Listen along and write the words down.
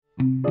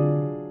Hi,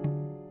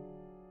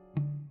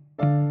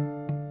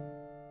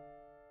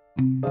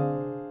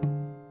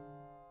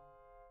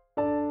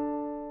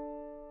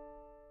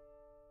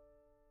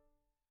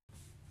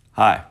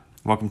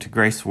 welcome to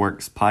Grace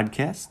Works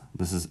Podcast.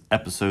 This is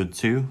episode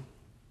 2,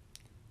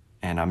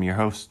 and I'm your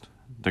host,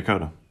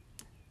 Dakota.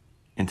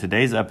 In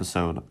today's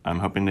episode, I'm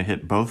hoping to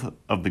hit both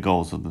of the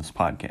goals of this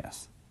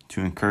podcast,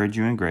 to encourage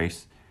you in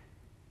grace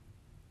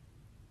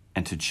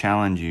and to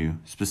challenge you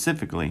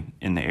specifically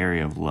in the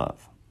area of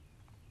love.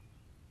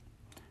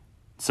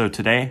 So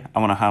today, I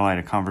want to highlight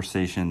a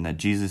conversation that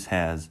Jesus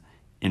has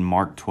in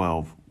Mark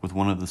 12 with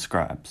one of the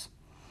scribes.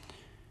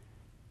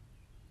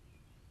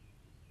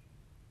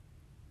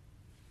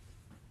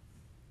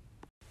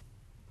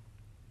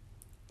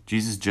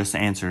 Jesus just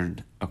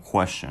answered a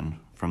question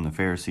from the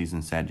Pharisees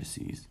and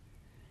Sadducees,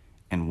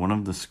 and one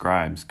of the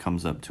scribes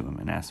comes up to him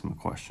and asks him a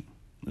question.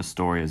 The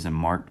story is in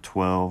Mark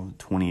 12,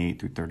 28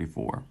 through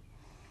 34.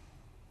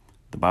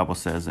 The Bible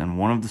says, "And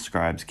one of the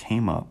scribes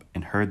came up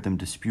and heard them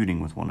disputing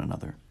with one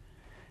another,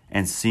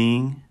 and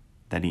seeing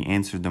that he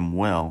answered them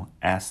well,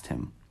 asked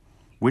him,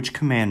 'Which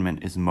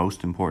commandment is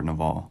most important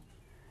of all?'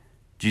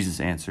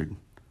 Jesus answered,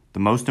 'The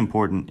most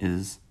important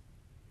is,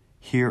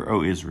 Hear,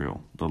 O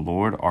Israel, the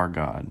Lord our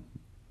God,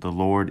 the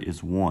Lord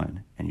is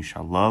one, and you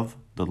shall love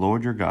the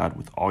Lord your God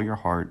with all your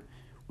heart,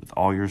 with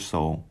all your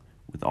soul,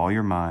 with all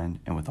your mind,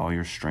 and with all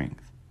your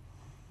strength.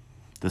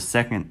 The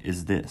second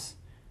is this,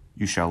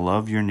 you shall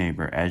love your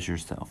neighbor as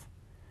yourself.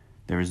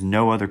 There is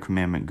no other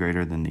commandment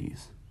greater than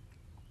these.'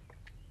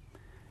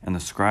 And the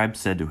scribe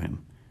said to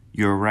him,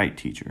 'You are right,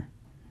 teacher.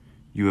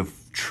 You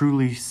have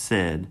truly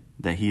said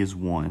that he is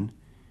one.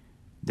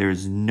 There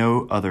is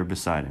no other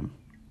beside him.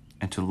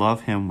 And to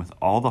love him with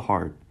all the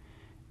heart,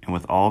 and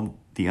with all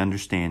the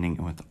understanding,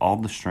 and with all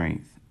the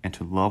strength, and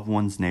to love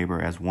one's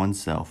neighbor as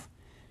oneself,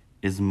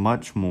 is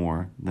much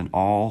more than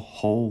all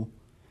whole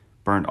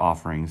burnt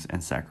offerings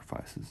and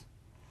sacrifices.'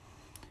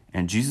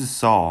 And Jesus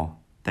saw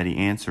that he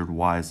answered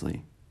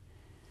wisely.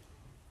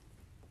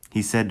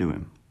 He said to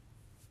him,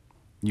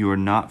 'You are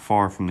not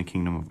far from the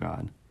kingdom of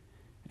God.'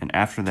 And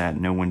after that,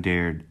 no one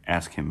dared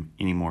ask him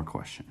any more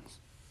questions."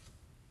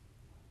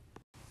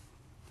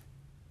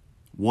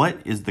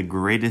 "What is the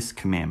greatest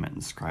commandment?"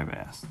 the scribe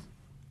asked.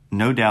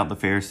 No doubt the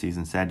Pharisees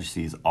and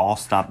Sadducees all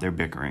stopped their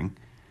bickering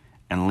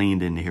and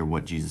leaned in to hear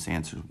what Jesus'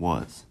 answer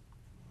was.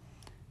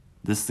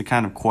 This is the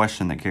kind of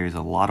question that carries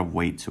a lot of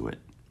weight to it,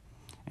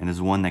 and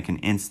is one that can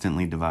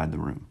instantly divide the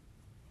room.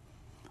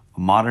 A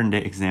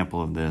modern-day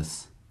example of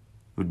this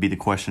would be the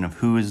question of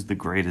who is the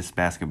greatest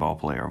basketball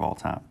player of all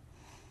time.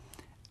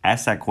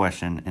 Ask that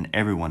question and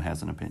everyone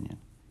has an opinion.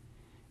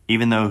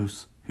 Even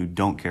those who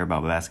don't care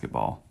about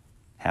basketball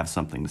have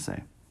something to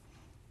say.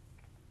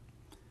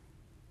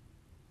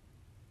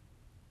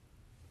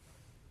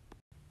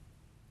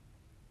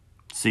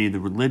 See,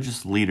 the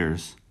religious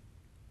leaders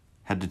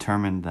had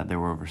determined that there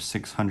were over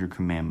 600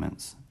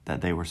 commandments that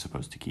they were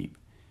supposed to keep.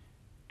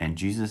 And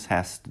Jesus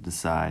has to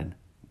decide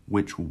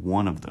which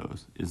one of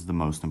those is the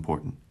most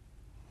important.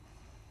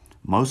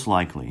 Most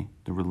likely,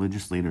 the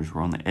religious leaders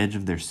were on the edge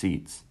of their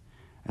seats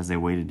as they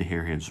waited to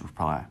hear his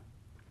reply.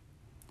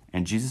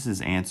 And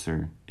Jesus'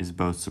 answer is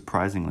both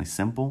surprisingly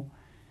simple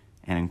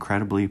and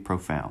incredibly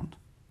profound: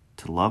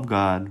 to love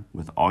God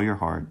with all your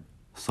heart,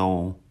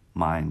 soul,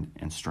 mind,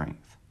 and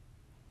strength.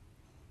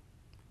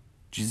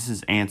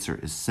 Jesus' answer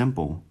is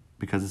simple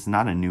because it's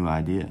not a new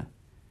idea.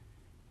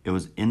 It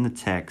was in the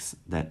text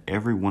that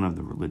every one of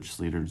the religious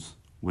leaders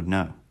would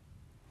know.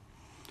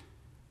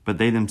 But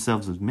they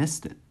themselves have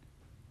missed it.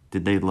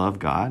 Did they love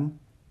God?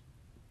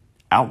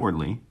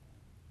 Outwardly,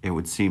 it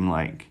would seem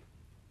like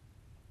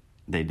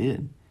they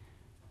did.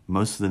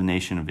 Most of the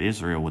nation of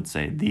Israel would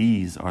say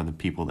these are the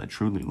people that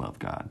truly love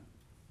God.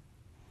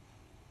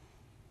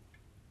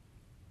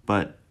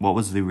 But what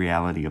was the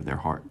reality of their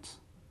hearts?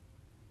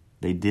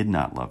 They did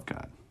not love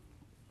God.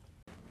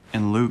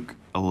 In Luke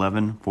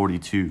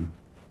 11:42,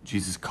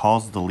 Jesus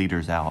calls the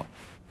leaders out.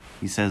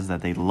 He says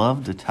that they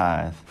love to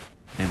tithe,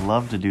 they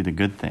love to do the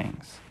good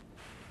things,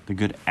 the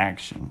good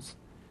actions.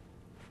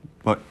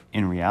 But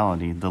in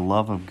reality, the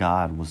love of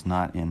God was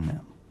not in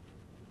them.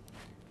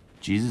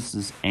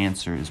 Jesus'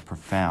 answer is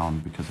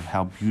profound because of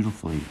how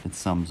beautifully it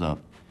sums up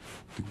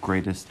the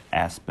greatest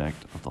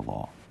aspect of the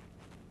law.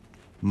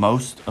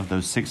 Most of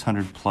those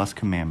 600 plus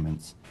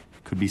commandments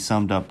could be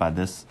summed up by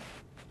this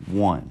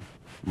one: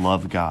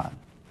 love God.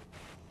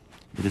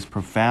 It is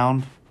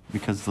profound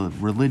because the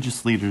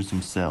religious leaders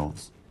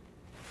themselves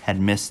had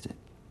missed it.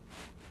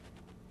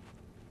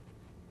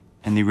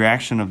 And the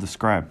reaction of the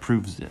scribe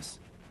proves this.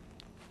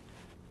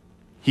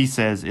 He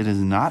says it is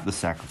not the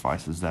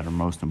sacrifices that are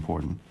most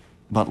important,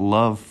 but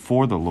love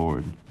for the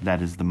Lord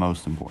that is the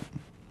most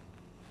important.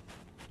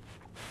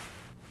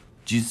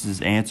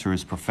 Jesus' answer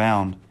is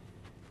profound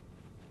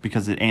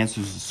because it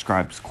answers the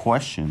scribe's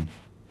question,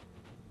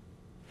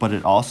 but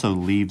it also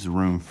leaves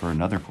room for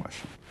another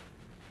question.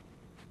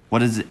 What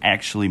does it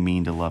actually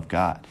mean to love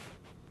God?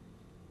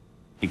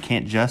 It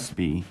can't just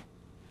be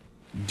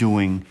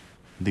doing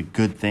the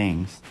good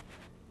things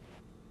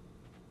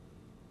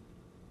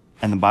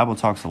And the Bible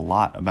talks a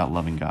lot about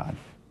loving God.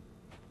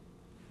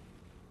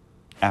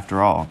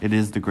 After all, it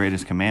is the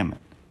greatest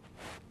commandment.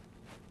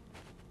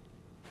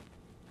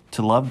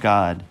 To love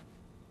God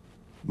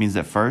means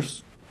that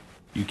first,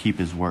 you keep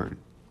his word.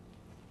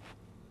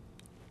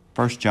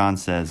 1 John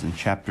says in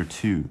chapter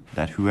 2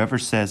 that whoever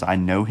says, I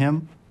know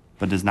him,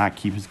 but does not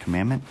keep his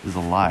commandment is a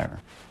liar,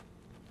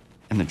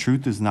 and the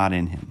truth is not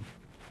in him.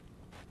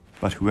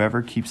 But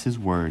whoever keeps his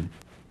word,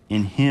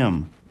 in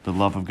him the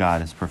love of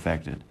God is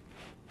perfected.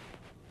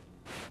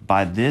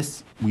 By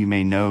this we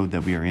may know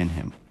that we are in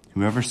him.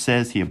 Whoever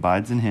says he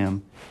abides in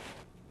him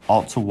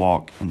ought to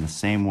walk in the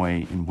same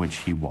way in which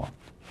he walked.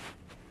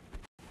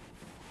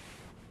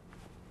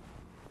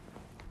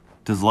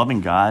 Does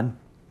loving God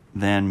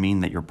then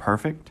mean that you're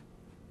perfect?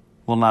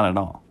 Well, not at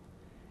all.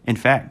 In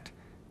fact,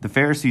 the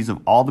Pharisees of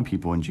all the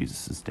people in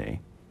Jesus'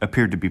 day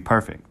appeared to be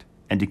perfect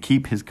and to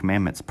keep his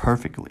commandments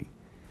perfectly.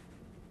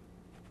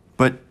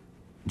 But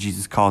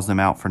Jesus calls them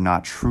out for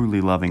not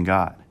truly loving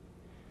God.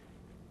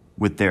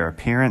 With their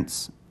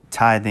appearance,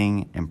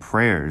 tithing, and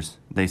prayers,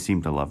 they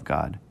seemed to love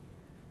God,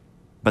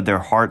 but their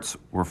hearts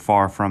were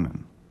far from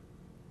him.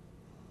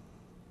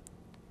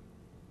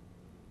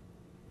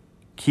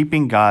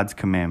 Keeping God's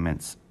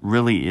commandments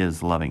really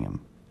is loving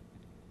him.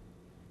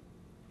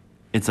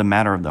 It's a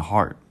matter of the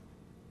heart.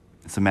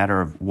 It's a matter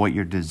of what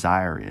your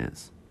desire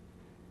is.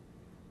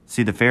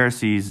 See, the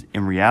Pharisees,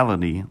 in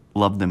reality,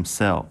 loved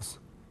themselves.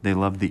 They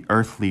loved the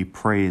earthly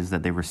praise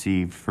that they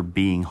received for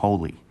being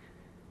holy.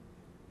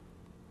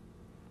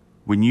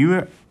 When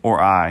you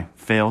or I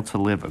fail to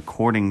live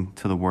according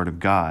to the Word of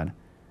God,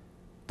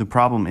 the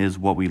problem is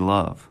what we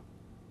love.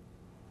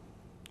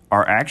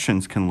 Our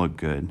actions can look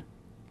good,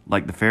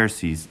 like the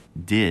Pharisees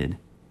did,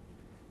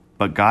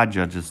 but God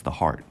judges the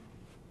heart.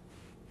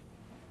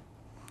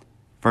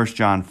 1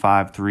 John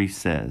 5:3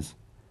 says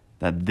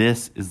that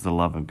this is the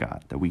love of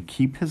God, that we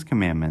keep his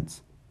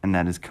commandments, and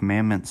that his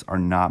commandments are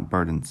not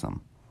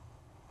burdensome.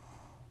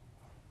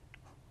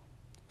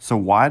 So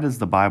why does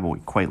the Bible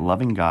equate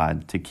loving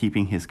God to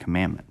keeping his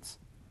commandments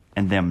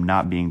and them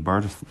not being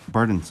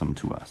burdensome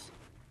to us?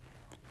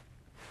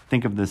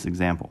 Think of this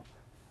example.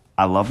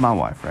 I love my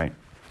wife, right?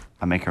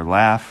 I make her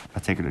laugh. I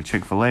take her to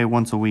Chick-fil-A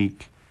once a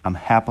week. I'm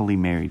happily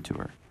married to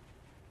her.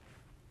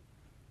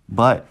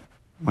 But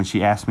when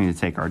she asks me to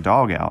take our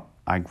dog out,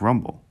 I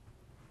grumble.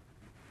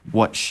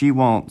 What she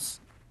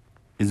wants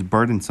is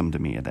burdensome to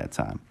me at that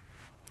time.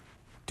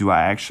 Do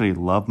I actually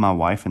love my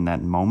wife in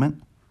that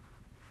moment?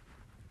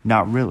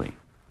 Not really.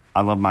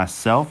 I love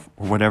myself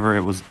or whatever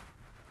it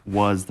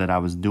was that I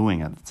was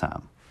doing at the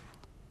time.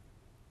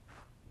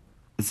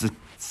 It's the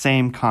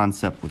same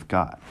concept with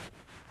God.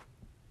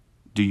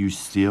 Do you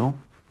steal?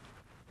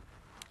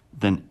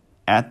 Then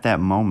at that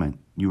moment,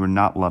 you are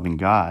not loving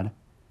God,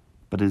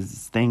 but it's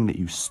this thing that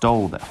you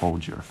stole that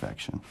holds your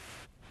affection.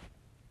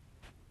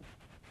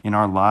 In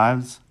our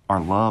lives,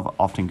 our love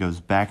often goes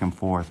back and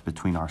forth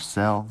between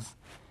ourselves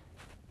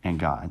and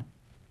God.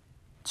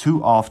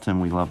 Too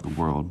often we love the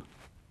world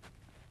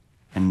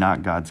and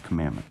not God's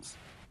commandments.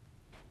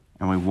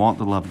 And we want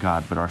to love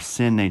God, but our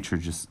sin nature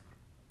just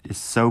is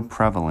so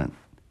prevalent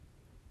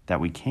that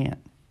we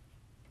can't.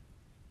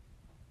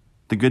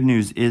 The good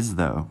news is,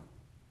 though,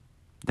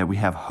 that we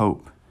have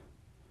hope.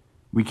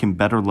 We can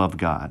better love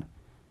God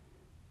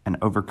and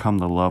overcome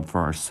the love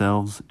for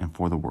ourselves and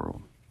for the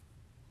world.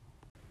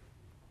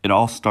 It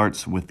all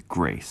starts with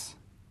grace,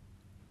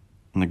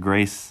 and the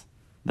grace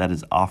that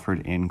is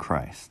offered in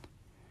Christ.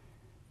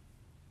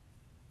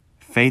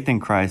 Faith in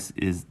Christ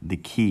is the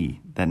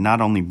key that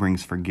not only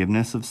brings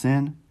forgiveness of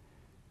sin,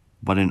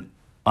 but it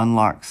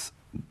unlocks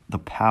the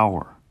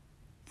power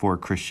for a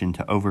Christian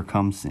to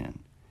overcome sin.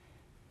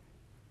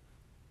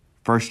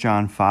 1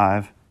 John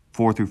 5,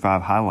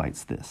 4-5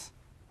 highlights this.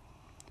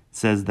 It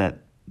says that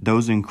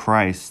those in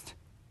Christ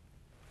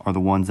are the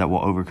ones that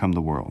will overcome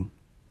the world.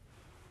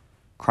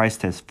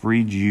 Christ has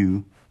freed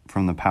you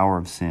from the power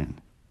of sin.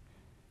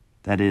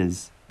 That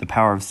is, the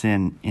power of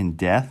sin in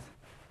death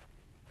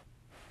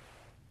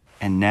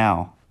and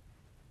now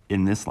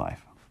in this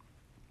life.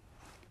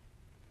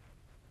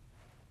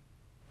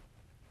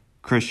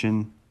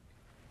 Christian,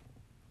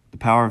 the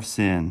power of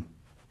sin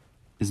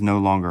is no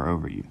longer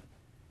over you.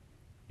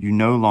 You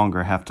no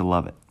longer have to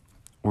love it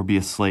or be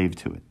a slave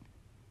to it.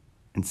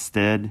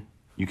 Instead,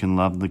 you can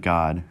love the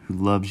God who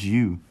loves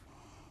you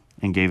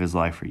and gave his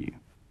life for you.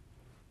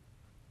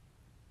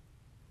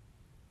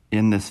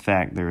 In this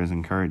fact, there is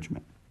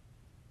encouragement.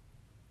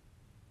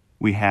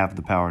 We have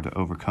the power to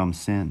overcome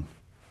sin.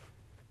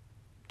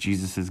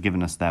 Jesus has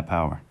given us that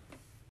power.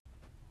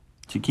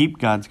 To keep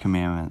God's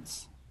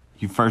commandments,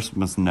 you first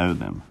must know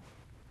them.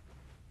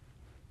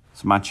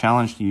 So my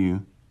challenge to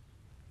you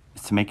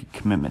is to make a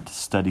commitment to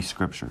study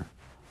Scripture.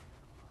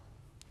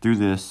 Through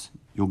this,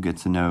 you'll get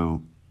to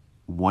know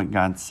what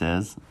God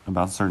says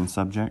about certain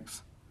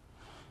subjects.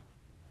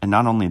 And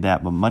not only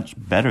that, but much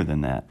better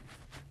than that,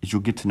 is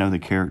you'll get to know the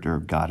character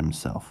of God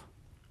himself.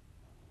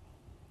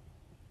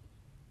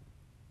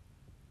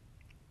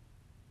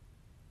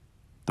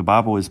 The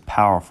Bible is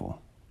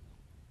powerful.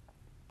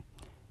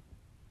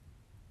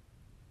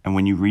 And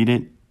when you read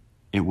it,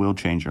 it will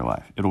change your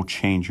life. It'll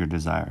change your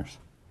desires.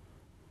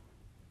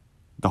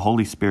 The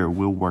Holy Spirit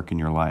will work in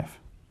your life.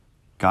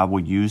 God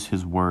will use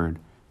his word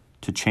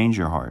to change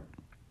your heart.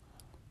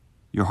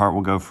 Your heart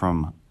will go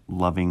from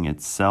loving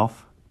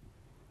itself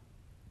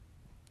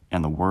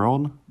and the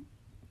world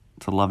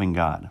to loving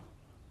God.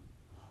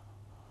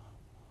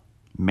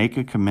 Make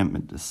a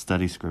commitment to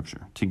study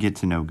Scripture, to get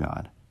to know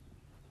God.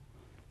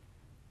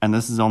 And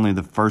this is only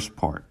the first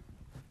part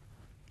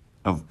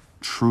of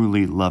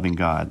truly loving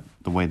God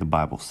the way the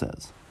Bible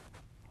says.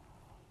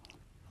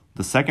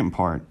 The second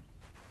part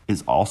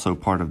is also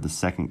part of the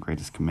second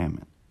greatest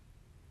commandment: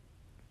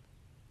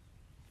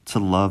 to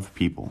love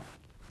people.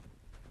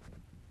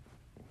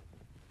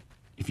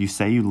 If you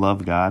say you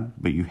love God,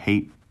 but you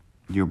hate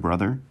your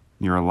brother,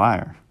 you're a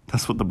liar.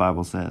 That's what the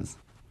Bible says.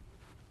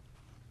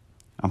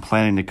 I'm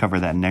planning to cover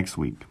that next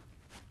week.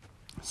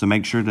 So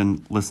make sure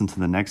to listen to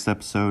the next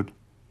episode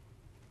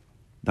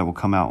that will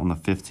come out on the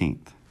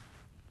 15th.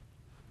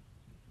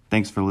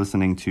 Thanks for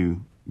listening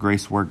to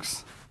Grace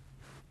Works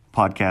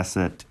podcast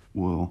that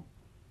will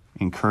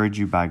encourage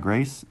you by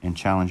grace and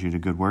challenge you to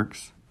good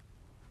works.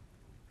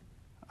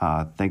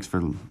 Thanks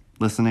for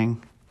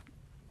listening.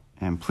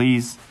 And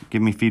please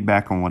give me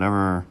feedback on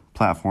whatever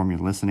platform you're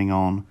listening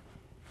on.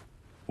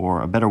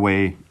 Or a better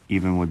way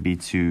even would be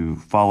to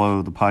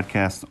follow the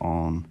podcast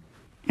on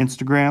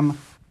Instagram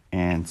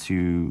and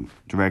to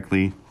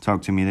directly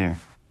talk to me there.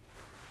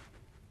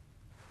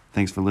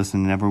 Thanks for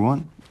listening,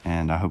 everyone,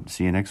 and I hope to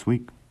see you next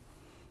week.